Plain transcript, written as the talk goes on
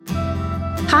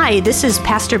Hi, this is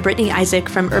Pastor Brittany Isaac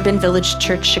from Urban Village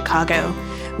Church, Chicago.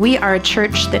 We are a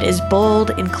church that is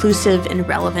bold, inclusive, and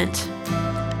relevant.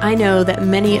 I know that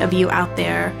many of you out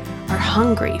there are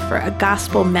hungry for a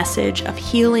gospel message of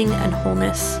healing and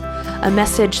wholeness, a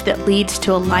message that leads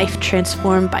to a life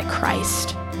transformed by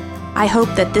Christ. I hope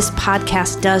that this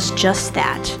podcast does just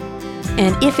that.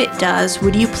 And if it does,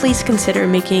 would you please consider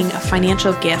making a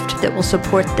financial gift that will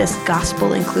support this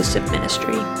gospel-inclusive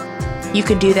ministry? You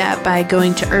could do that by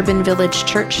going to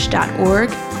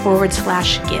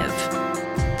urbanvillagechurch.org/give.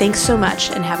 Thanks so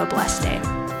much and have a blessed day.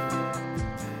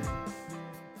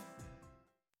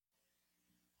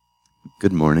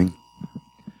 Good morning.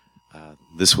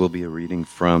 This will be a reading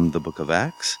from the book of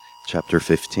Acts, chapter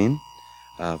 15,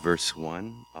 verse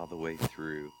 1 all the way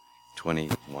through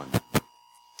 21.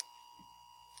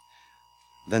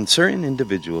 Then certain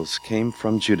individuals came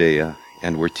from Judea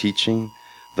and were teaching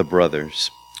the brothers,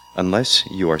 "Unless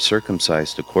you are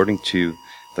circumcised according to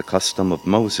the custom of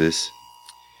Moses,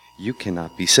 you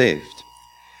cannot be saved."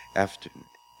 After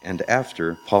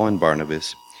Paul and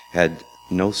Barnabas had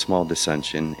no small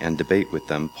dissension and debate with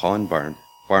them, Paul and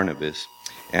Barnabas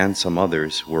and some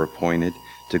others were appointed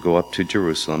to go up to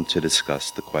Jerusalem to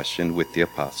discuss the question with the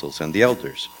apostles and the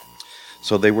elders.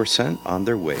 So they were sent on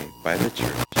their way by the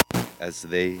church as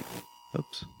they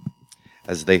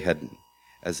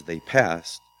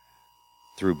passed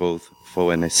through both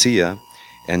Phoenicia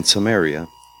and Samaria,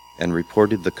 and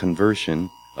reported the conversion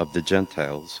of the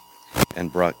Gentiles,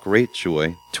 and brought great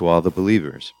joy to all the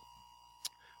believers.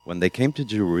 When they came to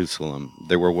Jerusalem,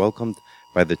 they were welcomed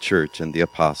by the church and the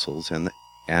apostles and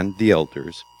the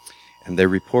elders, and they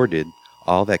reported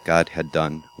all that God had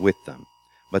done with them.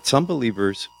 But some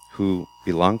believers who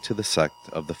belonged to the sect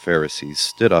of the Pharisees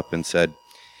stood up and said,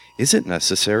 It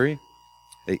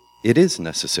is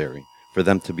necessary for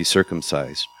them to be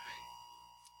circumcised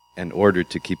in order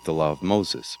to keep the law of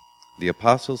Moses. The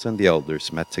apostles and the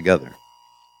elders met together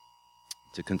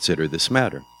to consider this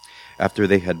matter. After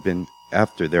there had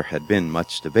been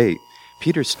much debate,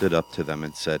 Peter stood up to them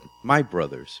and said, "My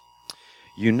brothers,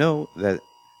 you know that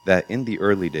in the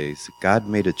early days God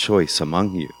made a choice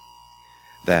among you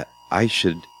that I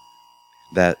should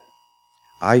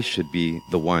be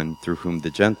the one through whom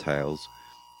the Gentiles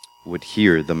would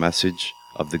hear the message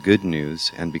of the good news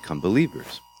and become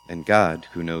believers. And God,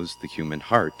 who knows the human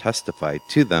heart, testified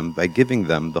to them by giving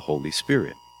them the Holy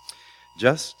Spirit,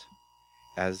 just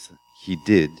as he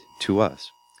did to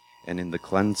us. And in the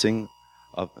cleansing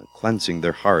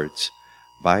their hearts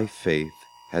by faith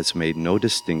has made no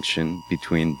distinction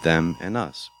between them and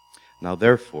us. Now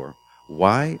therefore,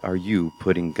 why are you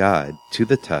putting God to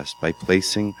the test by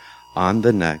placing on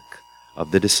the neck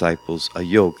of the disciples a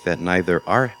yoke that neither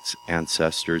our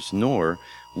ancestors nor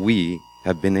we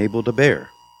have been able to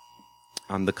bear?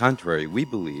 On the contrary, we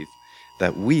believe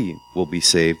that we will be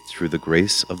saved through the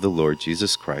grace of the Lord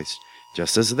Jesus Christ,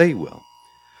 just as they will."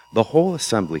 The whole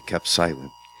assembly kept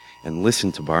silent and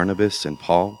listened to Barnabas and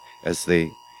Paul as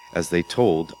they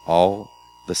told all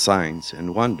the signs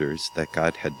and wonders that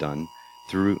God had done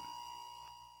through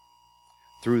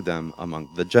them among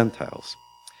the Gentiles.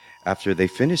 After they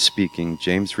finished speaking,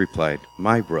 James replied,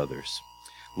 "My brothers,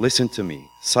 listen to me.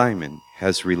 Simon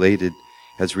has related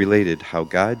how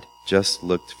God just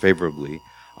looked favorably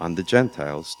on the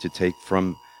Gentiles to take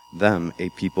from them a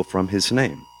people from his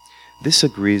name. This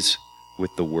agrees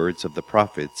with the words of the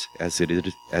prophets, as it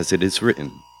is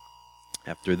written,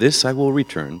 'After this I will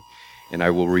return, and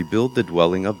I will rebuild the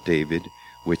dwelling of David,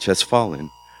 which has fallen.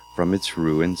 From its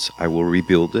ruins I will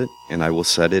rebuild it, and I will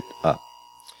set it up,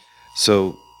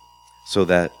 so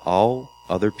that all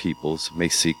other peoples may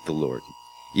seek the Lord,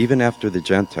 even after the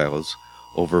Gentiles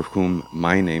over whom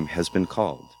my name has been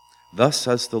called. Thus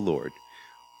says the Lord,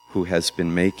 who has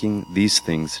been making these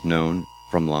things known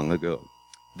from long ago.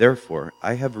 Therefore,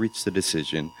 I have reached the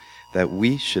decision that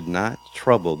we should not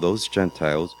trouble those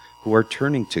Gentiles who are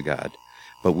turning to God,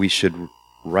 but we should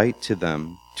write to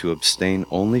them to abstain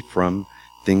only from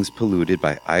things polluted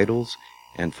by idols,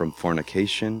 and from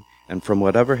fornication, and from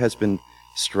whatever has been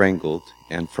strangled,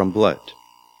 and from blood.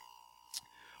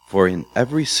 For in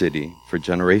every city for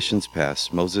generations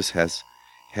past Moses has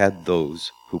had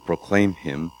those who proclaim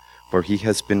him, for he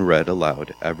has been read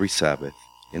aloud every Sabbath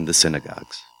in the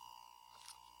synagogues."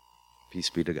 Peace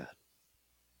be to God.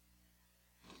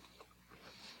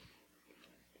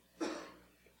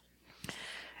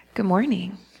 Good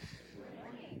morning.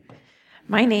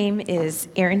 My name is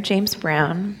Erin James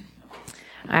Brown.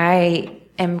 I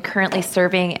am currently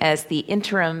serving as the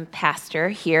interim pastor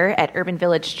here at Urban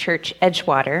Village Church,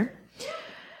 Edgewater.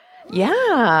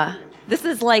 Yeah, This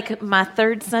is like my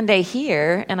third Sunday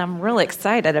here, and I'm real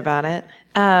excited about it.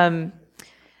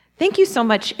 Thank you so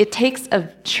much. It takes a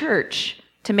church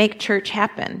to make church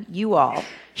happen. You all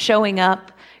showing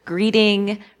up,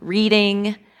 greeting,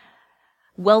 reading,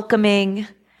 welcoming,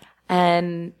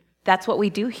 and that's what we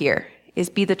do here, is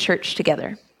be the church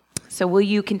together. So will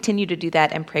you continue to do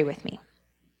that and pray with me?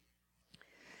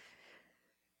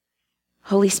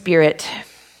 Holy Spirit,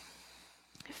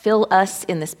 fill us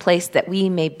in this place that we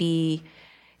may be,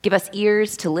 give us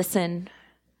ears to listen,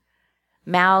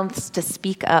 mouths to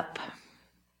speak up,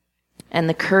 and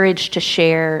the courage to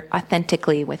share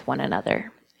authentically with one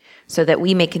another so that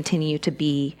we may continue to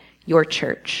be your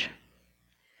church,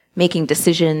 making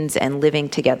decisions and living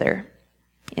together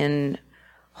in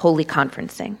holy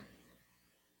conferencing.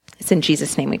 It's in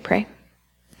Jesus' name we pray.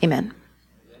 Amen.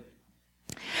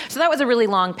 So that was a really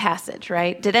long passage,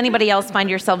 right? Did anybody else find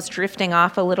yourselves drifting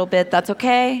off a little bit? That's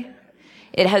okay.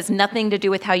 It has nothing to do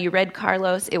with how you read,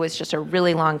 Carlos. It was just a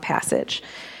really long passage.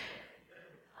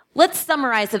 Let's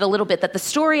summarize it a little bit, that the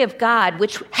story of God,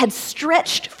 which had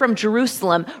stretched from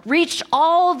Jerusalem, reached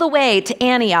all the way to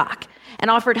Antioch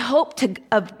and offered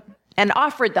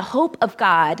the hope of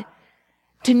God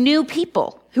to new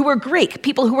people who were Greek,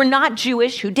 people who were not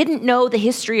Jewish, who didn't know the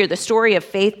history or the story of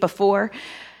faith before.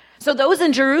 So those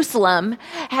in Jerusalem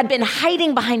had been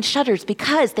hiding behind shutters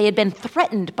because they had been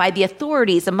threatened by the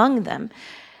authorities among them.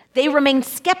 They remained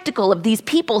skeptical of these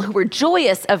people who were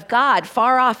joyous of God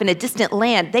far off in a distant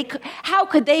land. How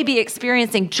could they be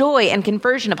experiencing joy and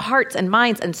conversion of hearts and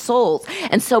minds and souls?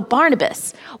 And so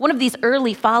Barnabas, one of these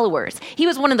early followers, he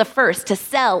was one of the first to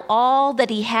sell all that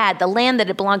he had, the land that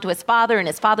had belonged to his father and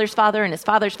his father's father and his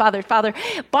father's father's father.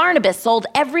 Barnabas sold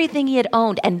everything he had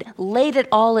owned and laid it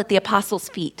all at the apostles'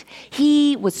 feet.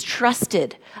 He was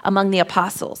trusted among the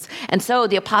apostles. And so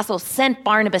the apostles sent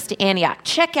Barnabas to Antioch.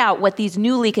 Check out what these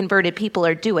newly converted people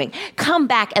are doing. Come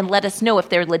back and let us know if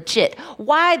they're legit.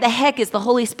 Why the heck is the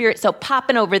Holy Spirit so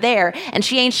popping over there and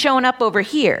she ain't showing up over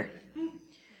here?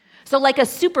 So like a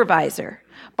supervisor,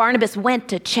 Barnabas went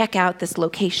to check out this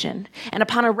location. And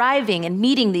upon arriving and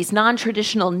meeting these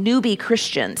non-traditional newbie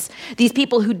Christians, these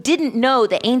people who didn't know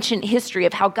the ancient history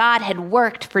of how God had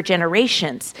worked for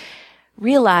generations,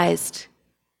 realized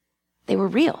they were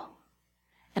real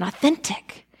and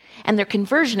authentic, and their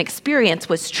conversion experience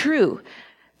was true.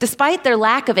 Despite their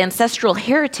lack of ancestral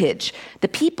heritage, the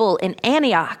people in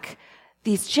Antioch,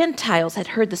 these Gentiles, had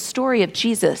heard the story of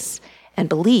Jesus and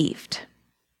believed.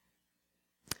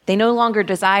 They no longer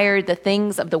desired the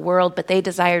things of the world, but they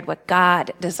desired what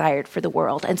God desired for the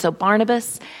world. And so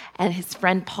Barnabas and his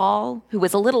friend Paul, who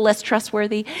was a little less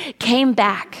trustworthy, came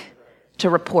back to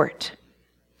report.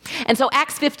 And so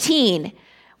Acts 15,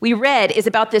 we read, is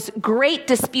about this great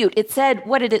dispute. It said,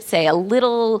 what did it say? A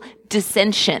little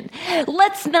dissension.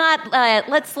 Let's not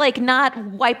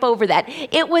wipe over that.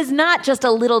 It was not just a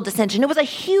little dissension. It was a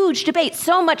huge debate,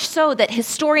 so much so that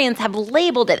historians have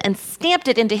labeled it and stamped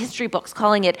it into history books,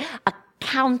 calling it a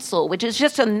council, which is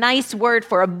just a nice word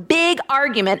for a big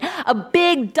argument, a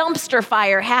big dumpster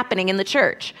fire happening in the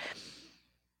church.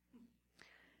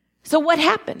 So what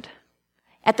happened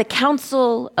at the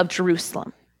Council of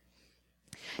Jerusalem?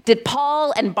 Did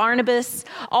Paul and Barnabas,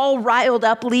 all riled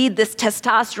up, lead this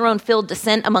testosterone-filled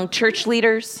dissent among church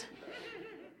leaders?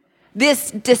 This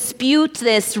dispute,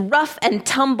 this rough and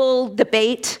tumble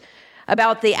debate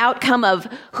about the outcome of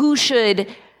who should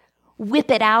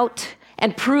whip it out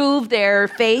and prove their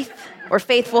faith or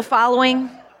faithful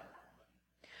following?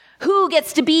 Who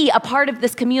gets to be a part of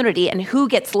this community and who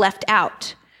gets left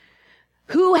out?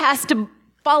 Who has to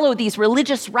follow these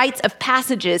religious rites of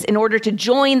passages in order to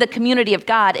join the community of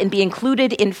God and be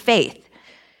included in faith?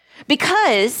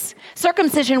 Because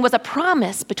circumcision was a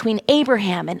promise between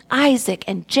Abraham and Isaac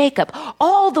and Jacob,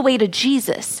 all the way to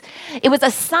Jesus. It was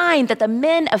a sign that the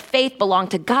men of faith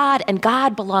belonged to God and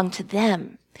God belonged to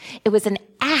them. It was an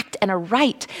act and a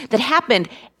rite that happened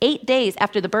 8 days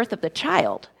after the birth of the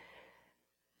child.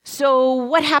 So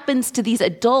what happens to these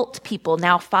adult people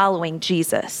now following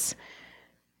Jesus?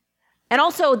 And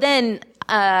also then,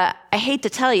 I hate to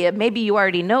tell you, maybe you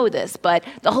already know this, but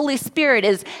the Holy Spirit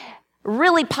is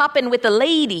really popping with the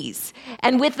ladies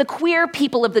and with the queer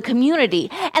people of the community.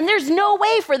 And there's no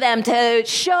way for them to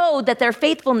show that their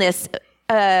faithfulness,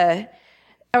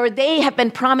 or they have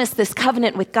been promised this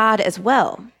covenant with God as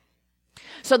well.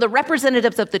 So the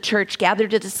representatives of the church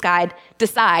gathered to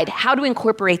decide how to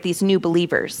incorporate these new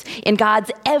believers in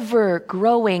God's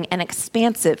ever-growing and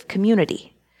expansive community.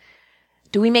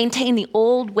 Do we maintain the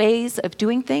old ways of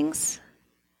doing things?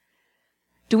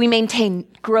 Do we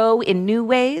grow in new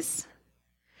ways?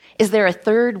 Is there a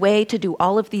third way to do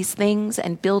all of these things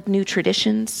and build new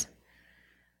traditions?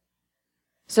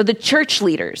 So the church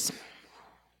leaders,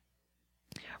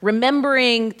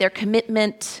 remembering their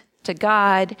commitment to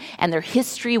God and their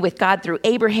history with God through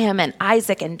Abraham and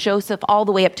Isaac and Joseph all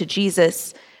the way up to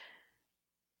Jesus,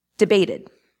 debated.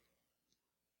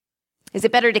 Is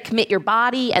it better to commit your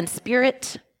body and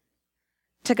spirit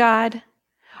to God?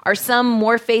 Are some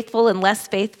more faithful and less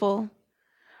faithful?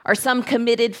 Are some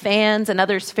committed fans and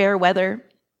others fair weather?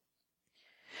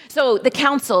 So the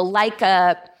council, like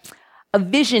a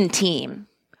vision team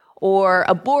or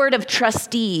a board of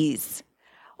trustees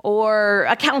or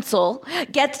a council,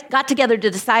 got together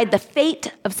to decide the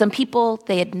fate of some people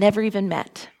they had never even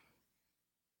met.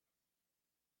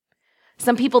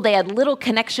 Some people they had little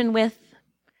connection with,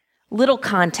 little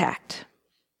contact.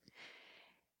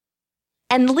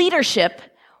 And leadership,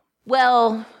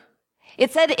 well,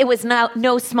 it said it was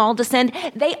no small descent.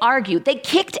 They argued, they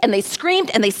kicked and they screamed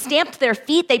and they stamped their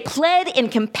feet. They pled in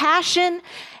compassion,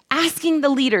 asking the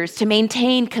leaders to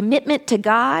maintain commitment to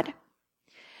God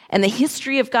and the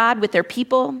history of God with their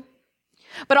people,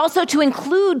 but also to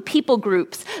include people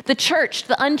groups, the church,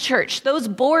 the unchurched, those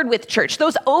bored with church,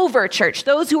 those over church,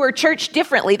 those who are churched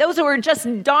differently, those who are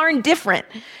just darn different.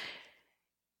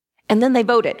 And then they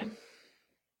voted.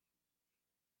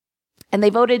 And they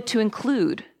voted to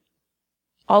include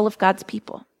all of God's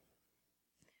people.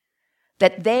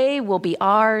 That they will be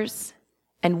ours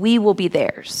and we will be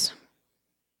theirs.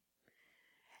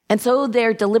 And so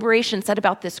their deliberation set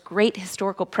about this great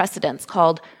historical precedence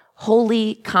called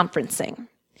holy conferencing.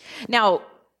 Now,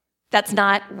 that's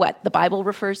not what the Bible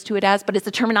refers to it as, but it's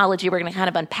a terminology we're going to kind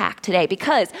of unpack today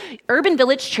because Urban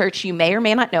Village Church, you may or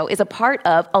may not know, is a part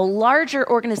of a larger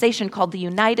organization called the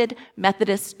United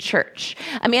Methodist Church.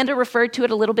 Amanda referred to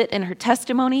it a little bit in her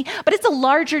testimony, but it's a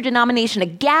larger denomination, a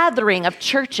gathering of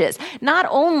churches, not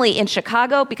only in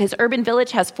Chicago, because Urban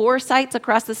Village has 4 sites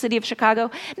across the city of Chicago,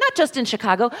 not just in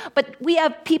Chicago, but we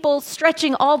have people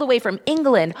stretching all the way from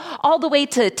England, all the way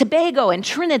to Tobago and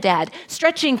Trinidad,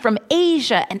 stretching from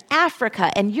Asia and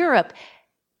Africa and Europe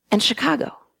and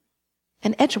Chicago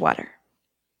and Edgewater.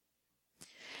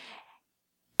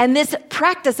 And this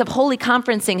practice of holy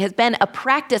conferencing has been a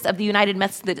practice of the United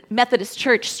Methodist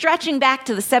Church stretching back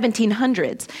to the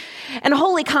 1700s. And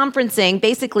holy conferencing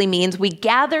basically means we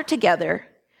gather together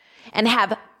and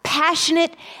have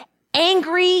passionate,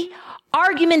 angry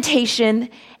argumentation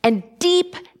and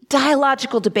deep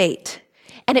dialogical debate.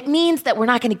 And it means that we're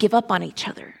not going to give up on each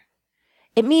other.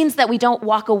 It means that we don't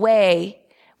walk away.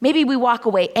 Maybe we walk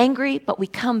away angry, but we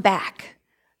come back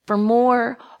for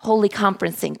more holy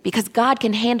conferencing because God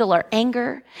can handle our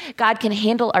anger, God can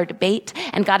handle our debate,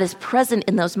 and God is present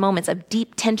in those moments of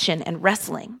deep tension and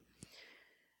wrestling.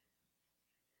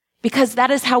 Because that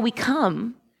is how we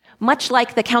come, much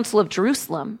like the Council of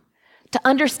Jerusalem, to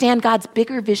understand God's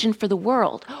bigger vision for the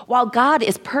world. While God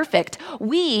is perfect,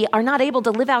 we are not able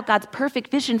to live out God's perfect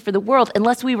vision for the world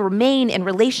unless we remain in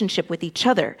relationship with each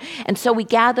other. And so we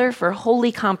gather for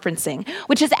holy conferencing,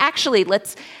 which is actually,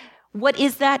 what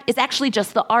is that? It's actually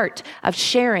just the art of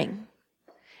sharing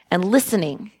and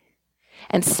listening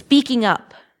and speaking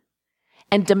up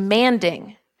and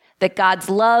demanding that God's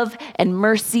love and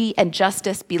mercy and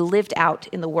justice be lived out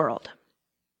in the world.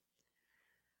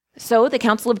 So the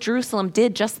Council of Jerusalem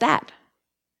did just that.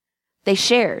 They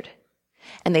shared,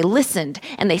 and they listened,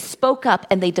 and they spoke up,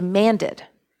 and they demanded.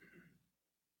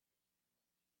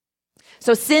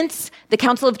 So since the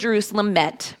Council of Jerusalem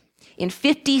met in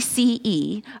 50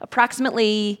 CE,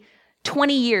 approximately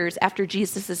 20 years after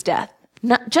Jesus' death,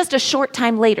 just a short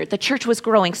time later, the church was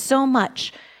growing so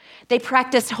much. They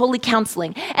practiced holy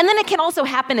counseling. And then it can also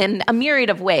happen in a myriad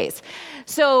of ways.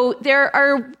 So there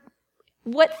are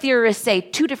what theorists say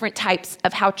 2 different types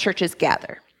of how churches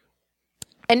gather.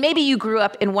 And maybe you grew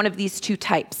up in one of these 2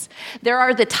 types. There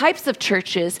are the types of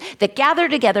churches that gather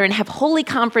together and have holy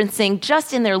conferencing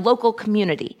just in their local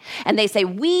community. And they say,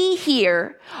 we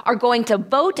here are going to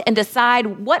vote and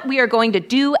decide what we are going to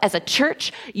do as a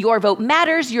church. Your vote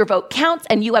matters, your vote counts,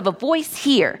 and you have a voice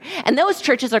here. And those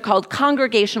churches are called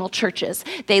congregational churches.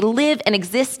 They live and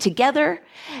exist together.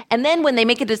 And then when they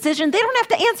make a decision, they don't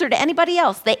have to answer to anybody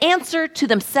else. They answer to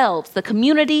themselves, the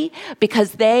community,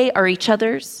 because they are each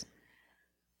other's.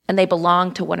 And they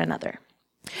belong to one another.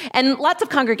 And lots of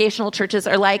congregational churches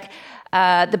are like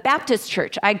the Baptist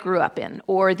church I grew up in,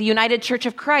 or the United Church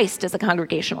of Christ is a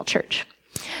congregational church.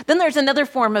 Then there's another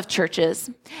form of churches,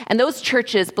 and those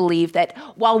churches believe that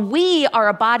while we are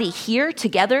a body here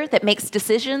together that makes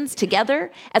decisions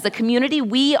together as a community,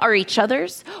 we are each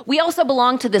other's, we also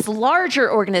belong to this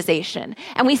larger organization,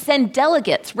 and we send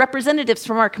delegates, representatives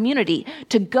from our community,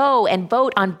 to go and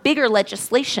vote on bigger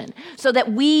legislation so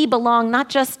that we belong not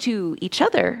just to each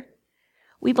other,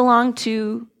 We belong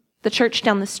to the church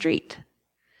down the street.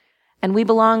 And we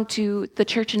belong to the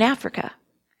church in Africa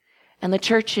and the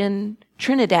church in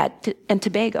Trinidad and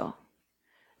Tobago.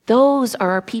 Those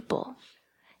are our people.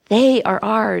 They are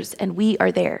ours and we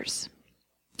are theirs.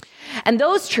 And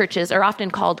those churches are often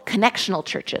called connectional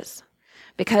churches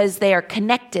because they are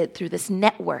connected through this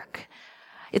network.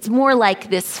 It's more like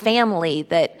this family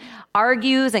that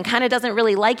argues and kind of doesn't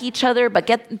really like each other,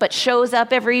 but shows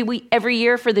up every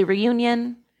year for the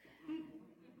reunion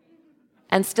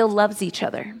and still loves each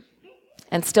other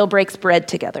and still breaks bread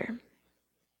together.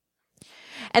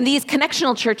 And these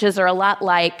connectional churches are a lot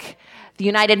like the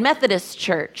United Methodist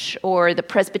Church or the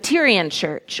Presbyterian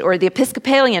Church or the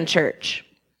Episcopalian Church.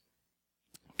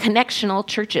 Connectional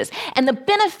churches. And the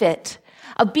benefit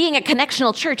of being a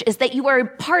connectional church is that you are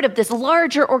part of this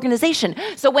larger organization.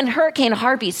 So when Hurricane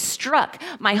Harvey struck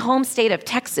my home state of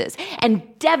Texas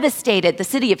and devastated the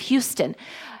city of Houston,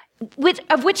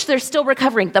 of which they're still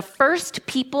recovering, the first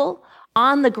people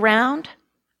on the ground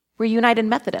were United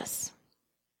Methodists.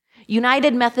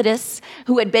 United Methodists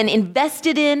who had been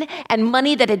invested in and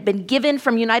money that had been given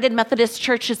from United Methodist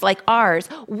churches like ours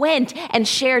went and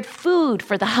shared food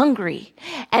for the hungry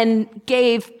and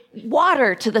gave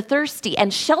water to the thirsty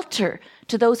and shelter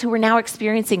to those who were now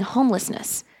experiencing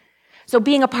homelessness. So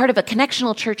being a part of a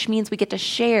connectional church means we get to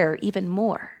share even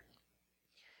more.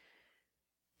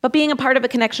 But being a part of a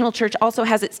connectional church also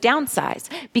has its downsides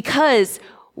because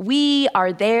we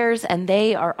are theirs and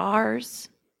they are ours.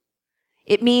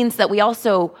 It means that we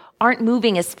also aren't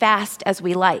moving as fast as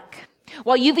we like.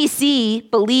 While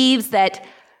UVC believes that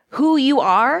who you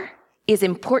are is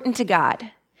important to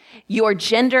God, your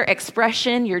gender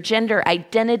expression, your gender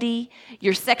identity,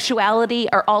 your sexuality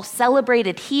are all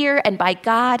celebrated here and by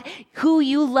God. Who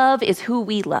you love is who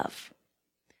we love.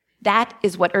 That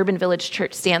is what Urban Village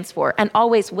Church stands for and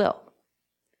always will.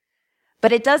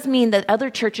 But it does mean that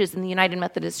other churches in the United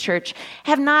Methodist Church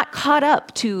have not caught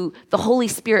up to the Holy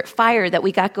Spirit fire that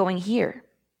we got going here.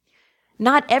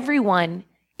 Not everyone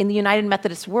in the United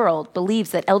Methodist world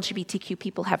believes that LGBTQ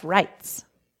people have rights.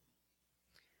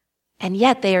 And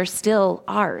yet they are still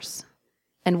ours,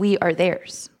 and we are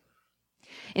theirs.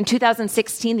 In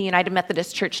 2016, the United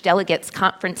Methodist Church delegates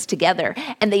conferenced together,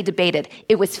 and they debated.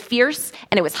 It was fierce,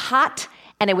 and it was hot,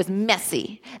 and it was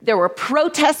messy. There were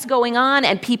protests going on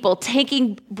and people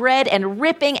taking bread and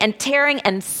ripping and tearing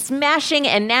and smashing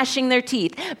and gnashing their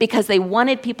teeth because they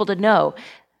wanted people to know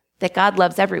that God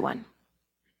loves everyone.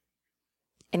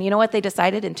 And you know what they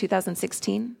decided in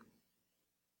 2016?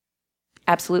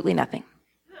 Absolutely nothing.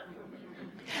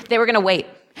 They were going to wait,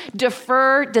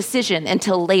 defer decision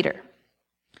until later.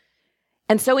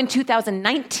 And so in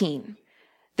 2019,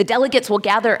 the delegates will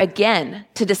gather again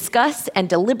to discuss and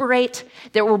deliberate.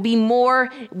 There will be more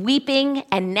weeping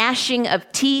and gnashing of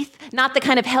teeth, not the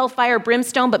kind of hellfire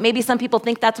brimstone, but maybe some people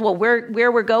think that's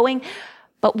where we're going.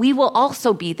 But we will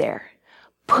also be there,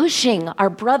 pushing our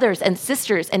brothers and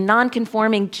sisters and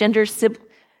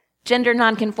gender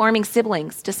non-conforming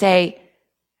siblings to say,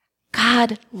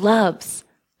 God loves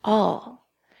all.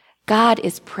 God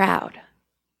is proud.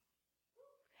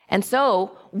 And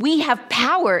so we have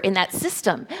power in that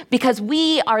system because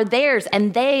we are theirs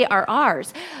and they are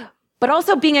ours. But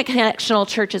also being a connectional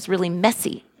church is really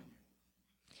messy.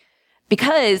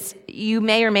 Because you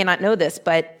may or may not know this,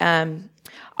 but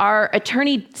our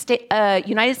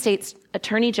United States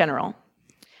Attorney General,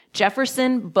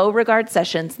 Jefferson Beauregard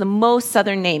Sessions, the most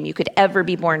Southern name you could ever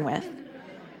be born with,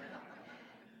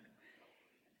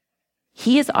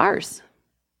 he is ours.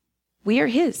 We are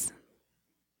his.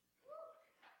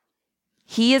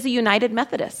 He is a United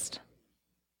Methodist.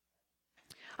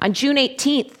 On June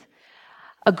 18th,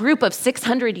 a group of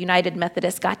 600 United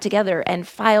Methodists got together and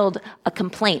filed a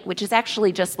complaint, which is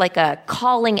actually just like a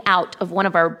calling out of one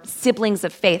of our siblings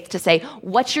of faith to say,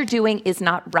 what you're doing is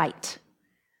not right.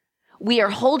 We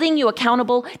are holding you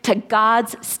accountable to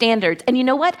God's standards. And you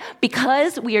know what?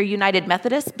 Because we are United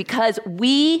Methodists, because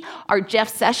we are Jeff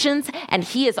Sessions and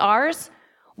he is ours,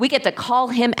 we get to call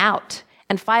him out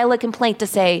and file a complaint to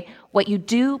say, what you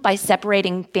do by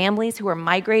separating families who are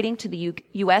migrating to the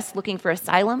U.S. looking for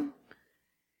asylum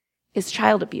is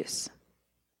child abuse.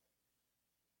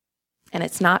 And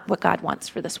it's not what God wants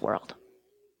for this world.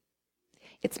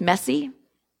 It's messy,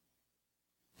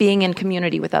 being in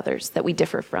community with others that we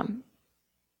differ from.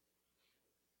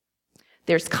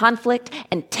 There's conflict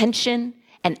and tension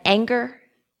and anger,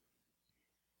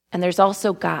 and there's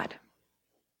also God.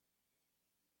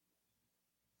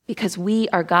 Because we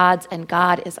are God's and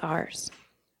God is ours.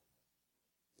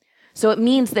 So it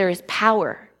means there is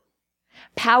power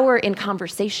in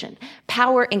conversation,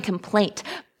 power in complaint,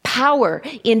 power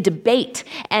in debate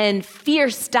and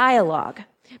fierce dialogue.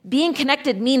 Being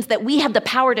connected means that we have the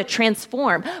power to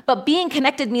transform, but being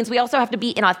connected means we also have to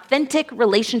be in authentic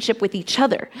relationship with each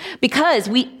other. Because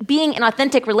being in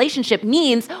authentic relationship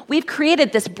means we've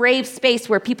created this brave space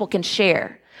where people can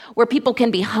share, where people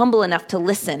can be humble enough to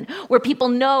listen, where people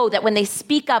know that when they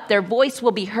speak up, their voice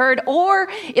will be heard, or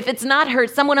if it's not heard,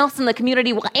 someone else in the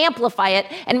community will amplify it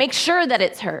and make sure that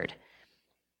it's heard.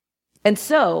 And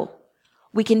so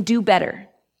we can do better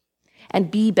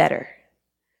and be better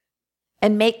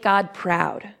and make God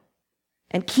proud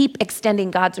and keep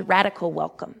extending God's radical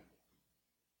welcome.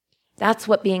 That's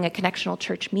what being a connectional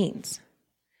church means.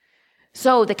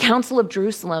 So the Council of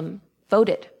Jerusalem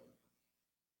voted.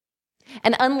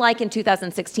 And unlike in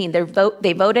 2016,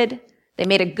 they voted, they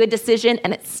made a good decision,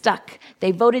 and it stuck.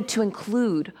 They voted to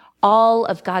include all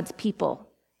of God's people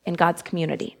in God's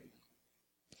community.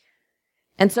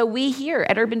 And so we here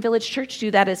at Urban Village Church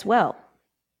do that as well.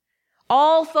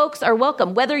 All folks are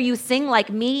welcome. Whether you sing like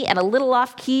me and a little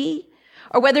off key,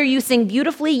 or whether you sing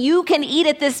beautifully, you can eat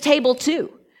at this table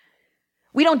too.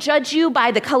 We don't judge you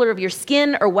by the color of your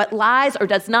skin or what lies or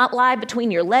does not lie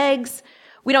between your legs.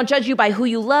 We don't judge you by who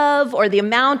you love or the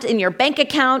amount in your bank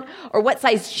account or what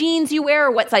size jeans you wear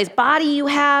or what size body you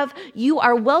have. You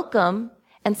are welcome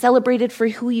and celebrated for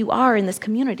who you are in this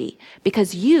community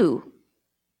because you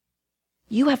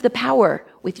have the power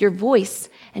with your voice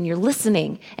and your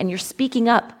listening and your speaking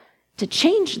up to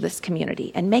change this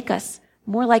community and make us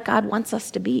more like God wants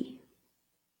us to be.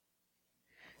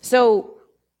 So,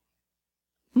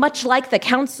 much like the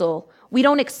council, we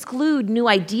don't exclude new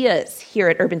ideas here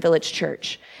at Urban Village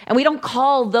Church. And we don't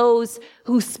call those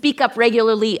who speak up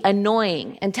regularly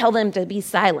annoying and tell them to be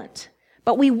silent.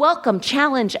 But we welcome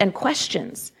challenge and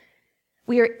questions.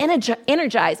 We are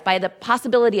energized by the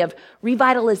possibility of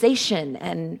revitalization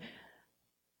and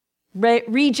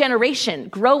regeneration,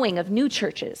 growing of new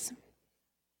churches.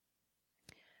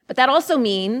 But that also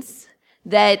means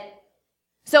that,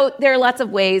 so there are lots of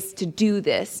ways to do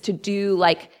this, to do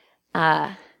like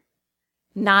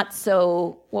not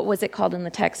so, what was it called in the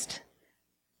text?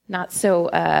 Not so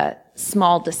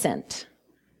small dissent.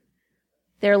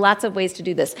 There are lots of ways to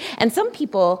do this. And some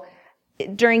people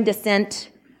during dissent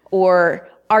or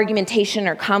argumentation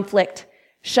or conflict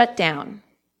shut down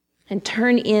and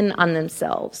turn in on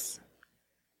themselves.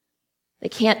 They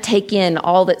can't take in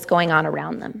all that's going on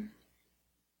around them.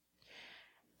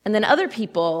 And then other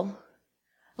people,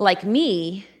 like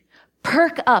me,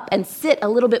 perk up and sit a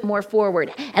little bit more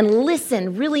forward and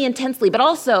listen really intensely. But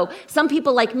also, some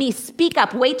people like me speak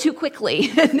up way too quickly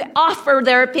and offer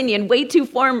their opinion way too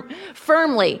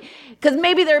firmly because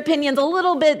maybe their opinion's a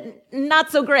little bit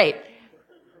not so great.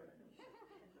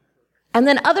 And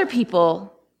then other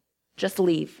people just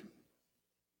leave.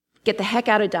 Get the heck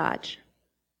out of Dodge.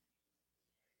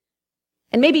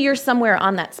 And maybe you're somewhere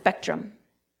on that spectrum.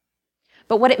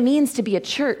 But what it means to be a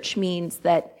church means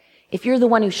that if you're the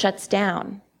one who shuts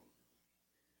down,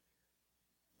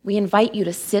 we invite you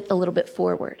to sit a little bit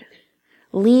forward,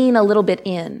 lean a little bit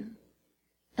in,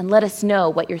 and let us know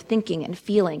what you're thinking and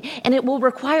feeling. And it will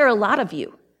require a lot of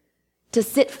you to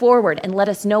sit forward and let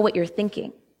us know what you're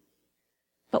thinking.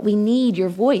 But we need your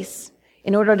voice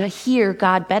in order to hear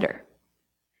God better.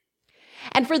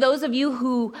 And for those of you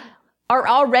who are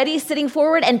already sitting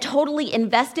forward and totally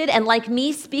invested and like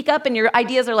me speak up and your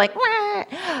ideas are like, wah.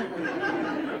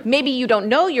 Maybe you don't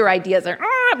know your ideas are,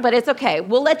 but it's okay.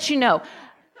 We'll let you know.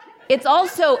 It's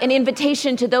also an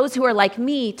invitation to those who are like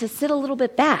me to sit a little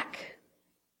bit back,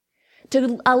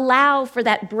 to allow for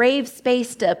that brave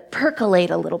space to percolate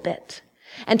a little bit,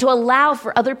 and to allow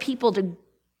for other people to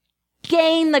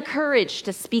gain the courage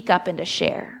to speak up and to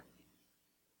share.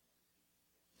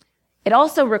 It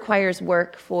also requires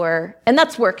work and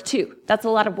that's work too. That's a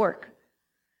lot of work.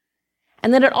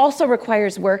 And then it also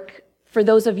requires work for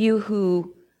those of you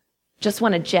who just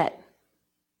want to jet.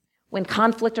 When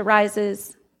conflict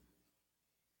arises,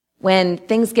 when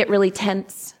things get really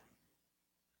tense,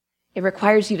 it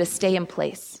requires you to stay in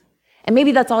place. And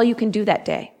maybe that's all you can do that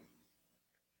day.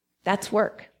 That's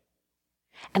work.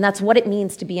 And that's what it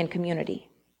means to be in community.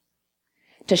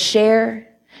 To share,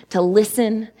 to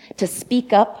listen, to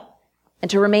speak up, and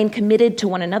to remain committed to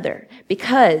one another.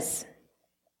 Because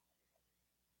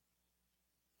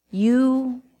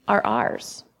you are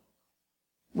ours.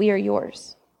 We are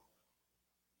yours.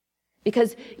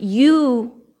 Because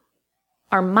you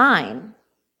are mine,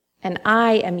 and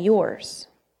I am yours.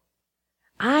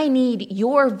 I need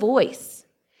your voice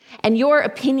and your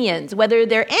opinions, whether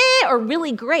they're or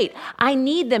really great. I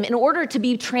need them in order to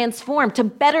be transformed, to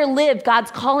better live God's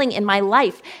calling in my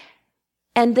life.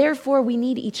 And therefore, we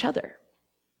need each other.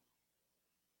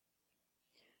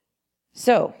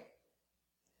 So,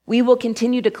 we will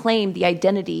continue to claim the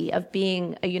identity of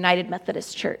being a United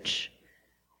Methodist Church.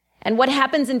 And what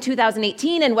happens in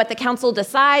 2018 and what the council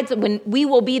decides, when we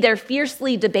will be there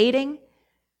fiercely debating,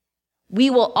 we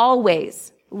will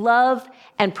always love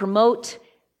and promote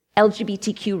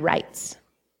LGBTQ rights,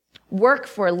 work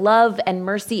for love and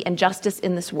mercy and justice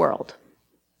in this world.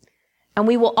 And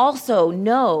we will also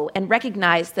know and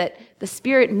recognize that the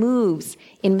Spirit moves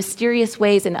in mysterious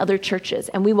ways in other churches,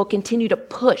 and we will continue to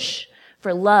push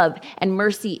for love and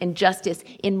mercy and justice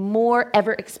in more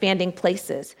ever-expanding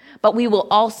places. But we will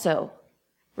also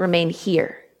remain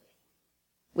here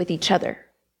with each other,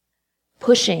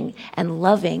 pushing and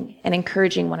loving and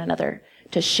encouraging one another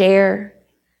to share,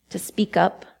 to speak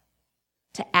up,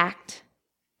 to act,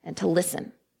 and to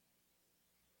listen.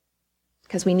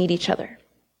 Because we need each other.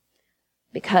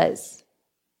 Because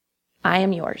I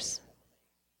am yours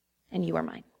and you are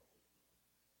mine.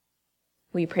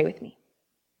 Will you pray with me?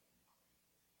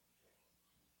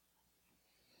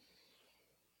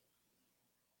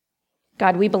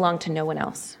 God, we belong to no one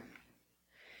else.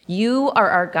 You are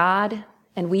our God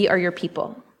and we are your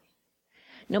people.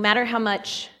 No matter how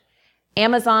much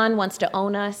Amazon wants to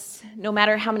own us, no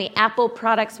matter how many Apple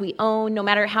products we own, no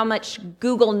matter how much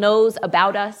Google knows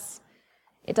about us,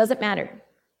 it doesn't matter.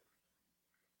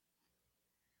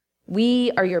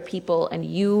 We are your people and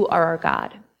you are our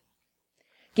God.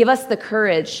 Give us the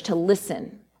courage to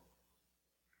listen.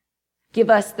 Give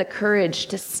us the courage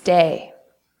to stay.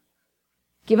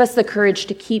 Give us the courage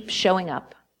to keep showing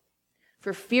up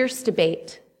for fierce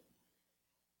debate,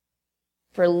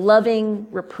 for loving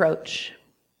reproach,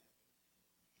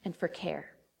 and for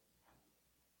care.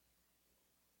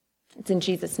 It's in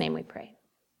Jesus' name we pray.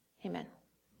 Amen.